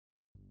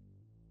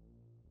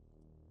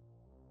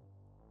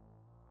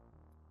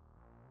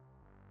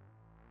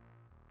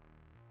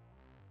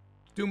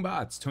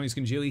Doombots, Tony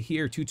Scungili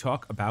here to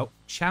talk about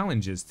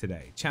challenges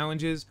today.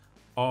 Challenges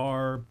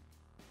are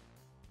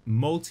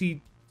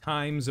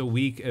multi-times a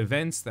week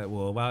events that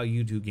will allow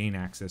you to gain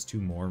access to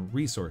more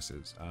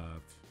resources.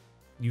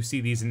 You see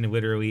these in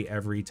literally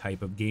every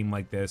type of game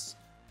like this.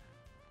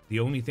 The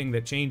only thing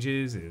that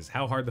changes is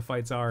how hard the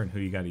fights are and who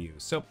you got to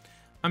use. So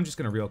I'm just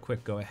going to real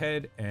quick go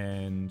ahead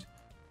and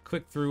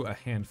click through a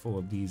handful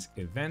of these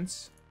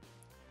events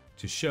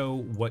to show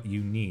what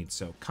you need.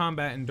 So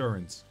combat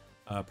endurance.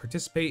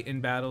 Participate in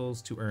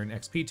battles to earn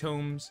XP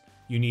tomes.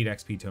 You need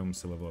XP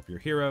tomes to level up your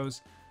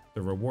heroes.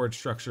 The reward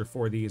structure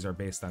for these are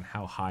based on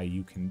how high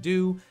you can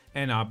do,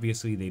 and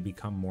obviously they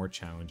become more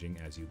challenging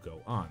as you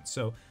go on.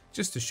 So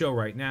just to show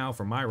right now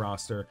for my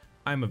roster,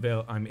 I'm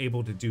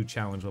able to do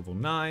challenge level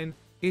 9.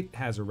 It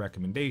has a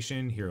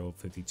recommendation, hero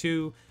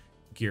 52,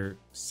 gear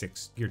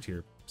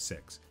tier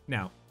 6.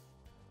 Now,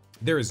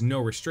 there is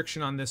no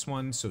restriction on this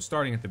one, so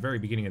starting at the very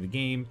beginning of the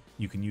game,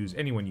 you can use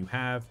anyone you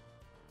have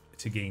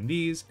to gain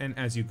these, and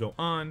as you go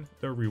on,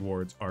 the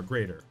rewards are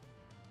greater.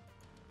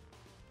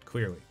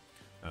 Clearly,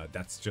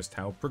 that's just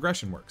how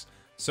progression works.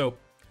 So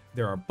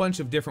there are a bunch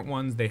of different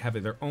ones. They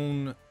have their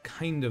own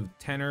kind of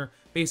tenor.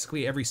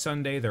 Basically, every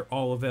Sunday they're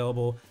all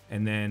available,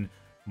 and then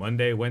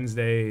Monday,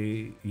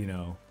 Wednesday, you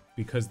know,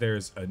 because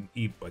there's an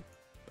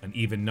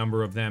even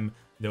number of them,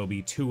 there'll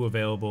be 2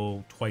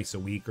 available twice a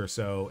week or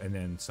so, and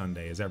then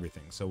Sunday is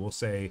everything. So we'll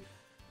say,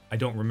 I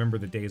don't remember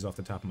the days off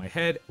the top of my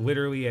head.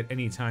 Literally at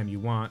any time you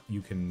want,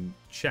 you can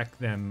check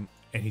them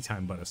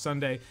anytime but a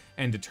Sunday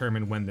and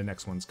determine when the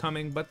next one's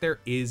coming. But there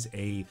is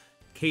a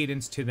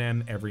cadence to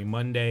them. Every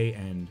Monday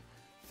and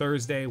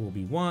Thursday will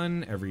be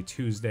one. Every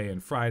Tuesday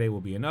and Friday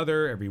will be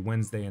another. Every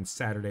Wednesday and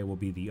Saturday will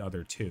be the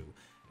other 2.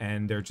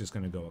 And they're just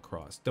going to go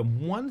across. The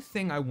one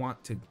thing I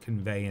want to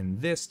convey in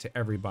this to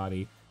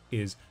everybody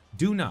is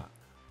do not,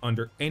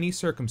 under any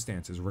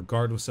circumstances,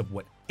 regardless of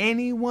what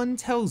anyone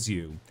tells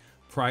you,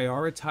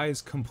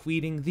 prioritize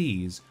completing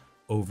these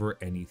over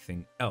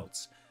anything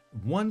else.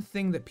 One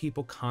thing that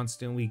people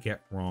constantly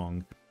get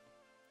wrong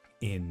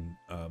in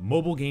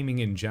mobile gaming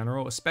in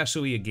general,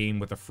 especially a game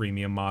with a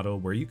freemium model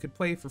where you could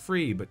play for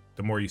free, but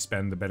the more you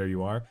spend, the better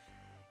you are,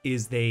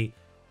 is they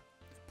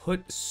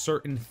put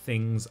certain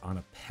things on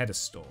a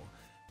pedestal.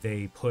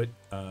 They put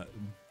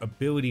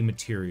ability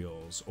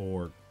materials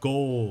or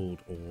gold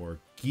or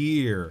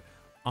gear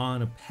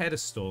on a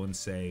pedestal and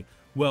say,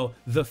 well,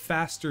 the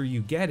faster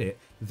you get it,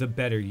 the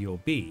better you'll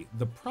be.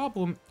 The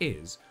problem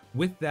is,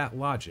 with that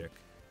logic,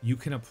 you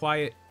can apply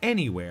it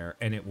anywhere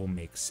and it will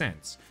make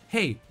sense.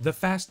 Hey, the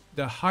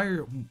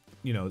higher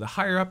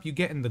up you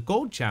get in the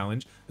gold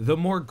challenge, the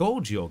more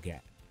gold you'll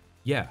get.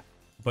 Yeah,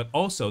 but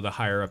also the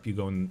higher up you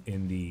go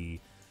in the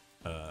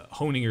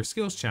honing your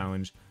skills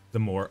challenge, the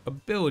more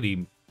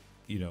ability,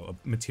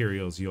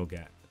 materials you'll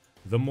get,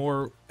 the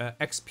more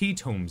XP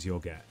tomes you'll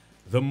get,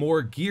 the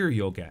more gear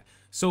you'll get.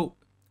 So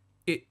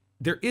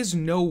there is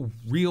no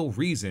real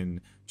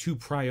reason to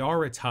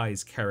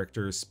prioritize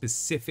characters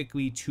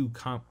specifically to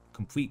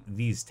complete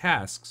these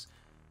tasks,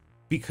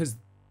 because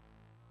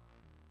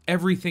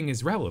everything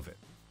is relevant.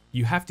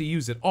 You have to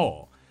use it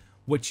all.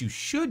 What you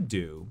should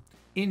do,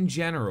 in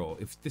general,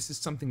 if this is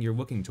something you're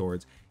looking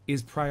towards,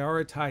 is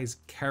prioritize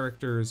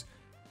characters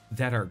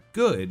that are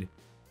good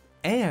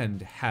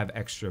and have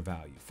extra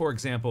value. For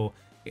example,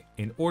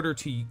 in order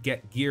to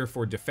get gear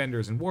for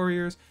defenders and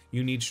warriors,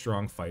 you need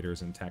strong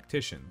fighters and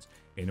tacticians.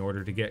 In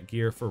order to get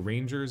gear for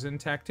rangers and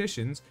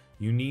tacticians,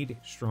 you need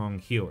strong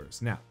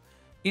healers. Now,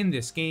 in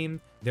this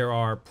game, there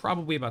are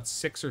probably about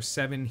 6 or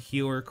 7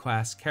 healer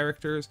class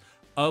characters,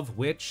 of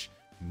which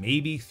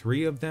maybe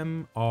 3 of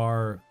them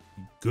are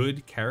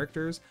good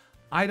characters.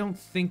 I don't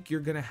think you're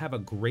going to have a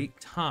great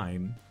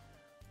time,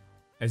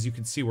 as you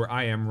can see where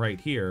I am right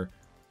here,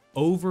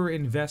 over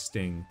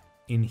investing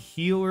in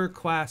healer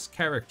class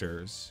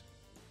characters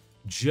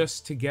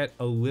just to get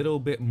a little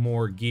bit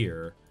more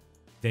gear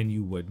than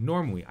you would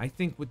normally. I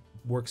think what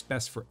works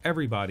best for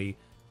everybody,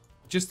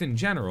 just in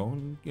general,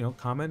 and,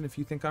 comment if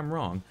you think I'm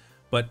wrong,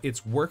 but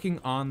it's working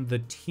on the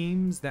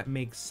teams that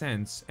make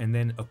sense and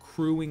then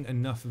accruing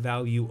enough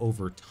value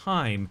over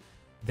time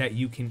that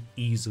you can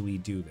easily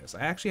do this.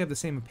 I actually have the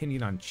same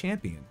opinion on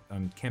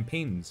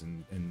campaigns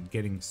and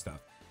getting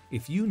stuff.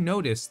 If you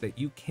notice that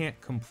you can't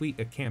complete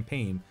a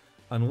campaign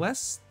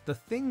unless the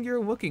thing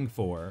you're looking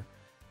for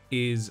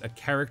is a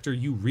character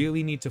you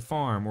really need to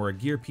farm or a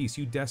gear piece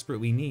you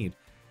desperately need,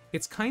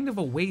 it's kind of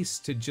a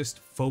waste to just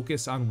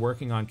focus on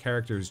working on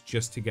characters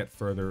just to get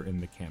further in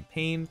the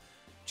campaign.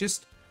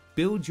 Just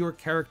build your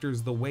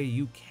characters the way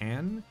you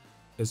can.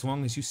 As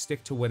long as you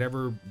stick to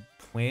whatever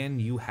plan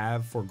you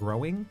have for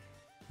growing,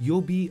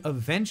 you'll be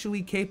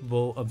eventually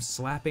capable of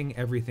slapping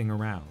everything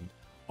around.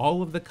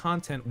 All of the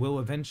content will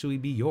eventually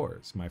be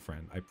yours, my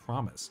friend, I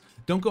promise.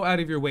 Don't go out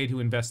of your way to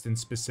invest in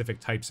specific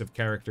types of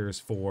characters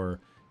for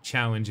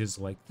challenges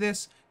like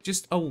this.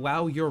 Just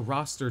allow your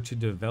roster to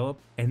develop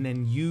and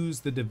then use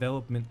the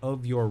development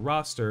of your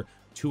roster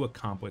to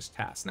accomplish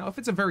tasks. Now, if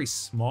it's a very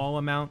small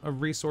amount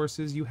of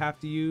resources you have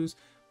to use,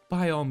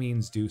 by all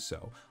means do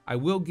so. I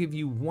will give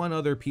you one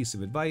other piece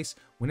of advice.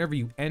 Whenever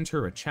you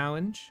enter a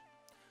challenge,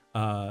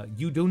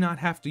 you do not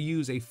have to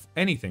use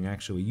anything,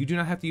 actually. You do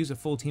not have to use a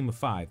full team of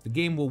 5. The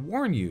game will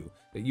warn you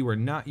that you are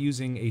not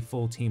using a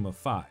full team of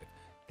 5.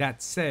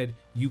 That said,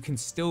 you can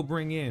still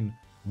bring in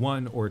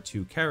 1 or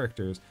 2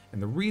 characters,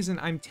 and the reason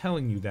I'm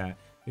telling you that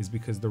is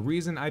because the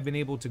reason I've been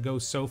able to go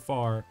so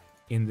far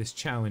in this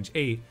Challenge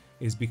 8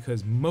 is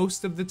because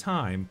most of the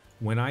time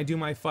when I do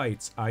my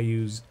fights, I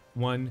use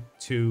 1,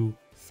 2,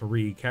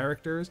 3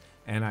 characters,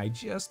 and I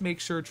just make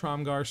sure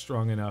Tromgar's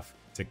strong enough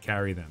to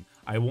carry them.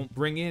 I won't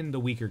bring in the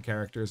weaker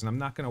characters, and I'm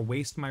not going to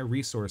waste my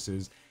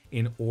resources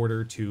in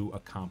order to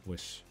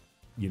accomplish,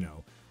 you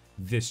know,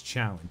 this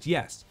challenge.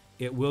 Yes,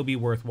 it will be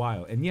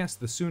worthwhile, and yes,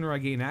 the sooner I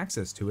gain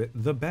access to it,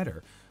 the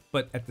better.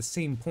 But at the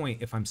same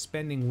point, if I'm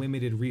spending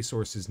limited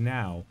resources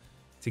now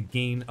to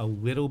gain a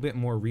little bit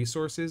more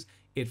resources,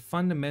 it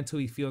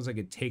fundamentally feels like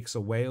it takes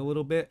away a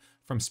little bit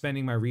from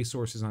spending my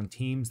resources on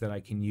teams that I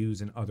can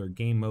use in other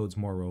game modes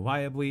more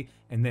reliably,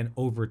 and then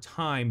over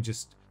time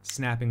just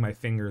snapping my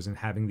fingers and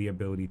having the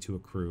ability to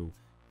accrue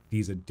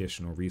these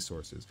additional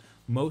resources.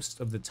 Most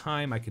of the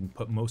time, I can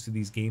put most of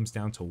these games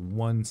down to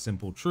one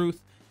simple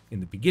truth. In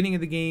the beginning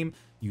of the game,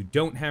 you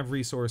don't have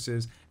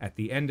resources. At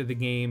the end of the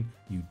game,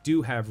 you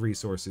do have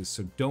resources.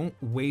 So don't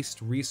waste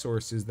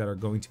resources that are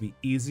going to be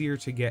easier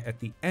to get at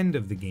the end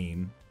of the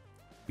game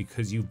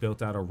because you've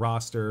built out a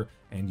roster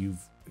and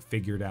you've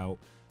figured out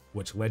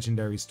which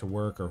legendaries to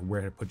work or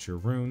where to put your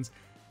runes,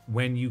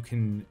 when you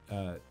can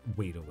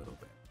wait a little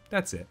bit.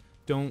 That's it.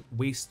 Don't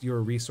waste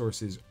your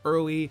resources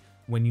early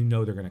when you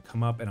know they're going to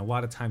come up, and a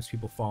lot of times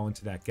people fall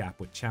into that gap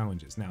with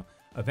challenges. Now,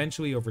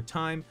 eventually over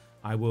time,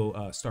 I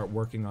will start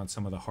working on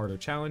some of the harder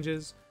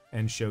challenges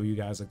and show you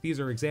guys, like, these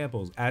are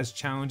examples. As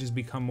challenges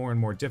become more and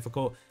more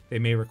difficult, they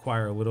may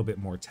require a little bit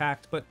more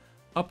tact, but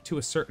up to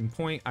a certain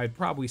point, I'd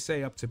probably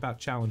say up to about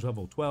challenge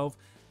level 12,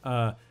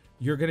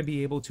 you're going to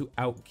be able to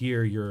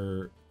outgear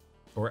your,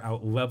 or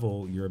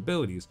out-level your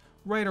abilities.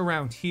 Right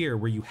around here,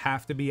 where you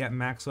have to be at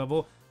max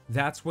level,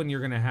 that's when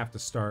you're going to have to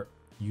start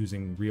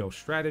using real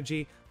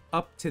strategy.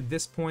 Up to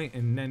this point,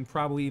 and then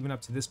probably even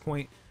up to this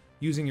point,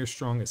 using your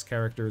strongest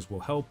characters will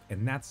help,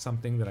 and that's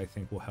something that I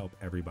think will help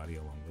everybody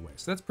along the way.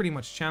 So that's pretty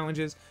much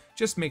challenges.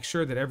 Just make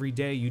sure that every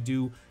day you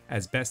do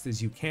as best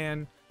as you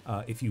can.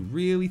 If you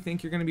really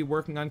think you're going to be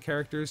working on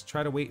characters,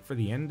 try to wait for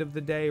the end of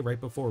the day, right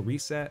before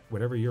reset,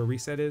 whatever your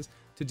reset is,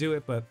 to do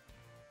it. But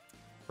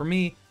for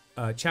me,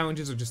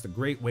 challenges are just a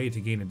great way to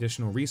gain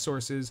additional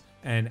resources,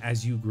 and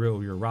as you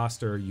grow your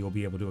roster, you'll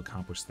be able to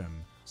accomplish them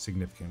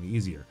significantly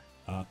easier.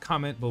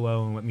 Comment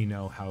below and let me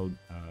know how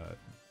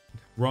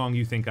wrong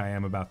you think I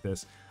am about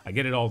this. I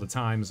get it all the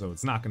time, so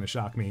it's not going to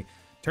shock me.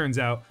 Turns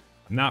out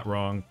I'm not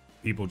wrong.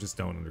 People just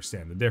don't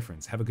understand the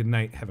difference. Have a good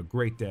night. Have a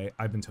great day.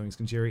 I've been Tony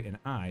Scungili, and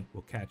I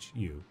will catch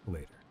you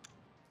later.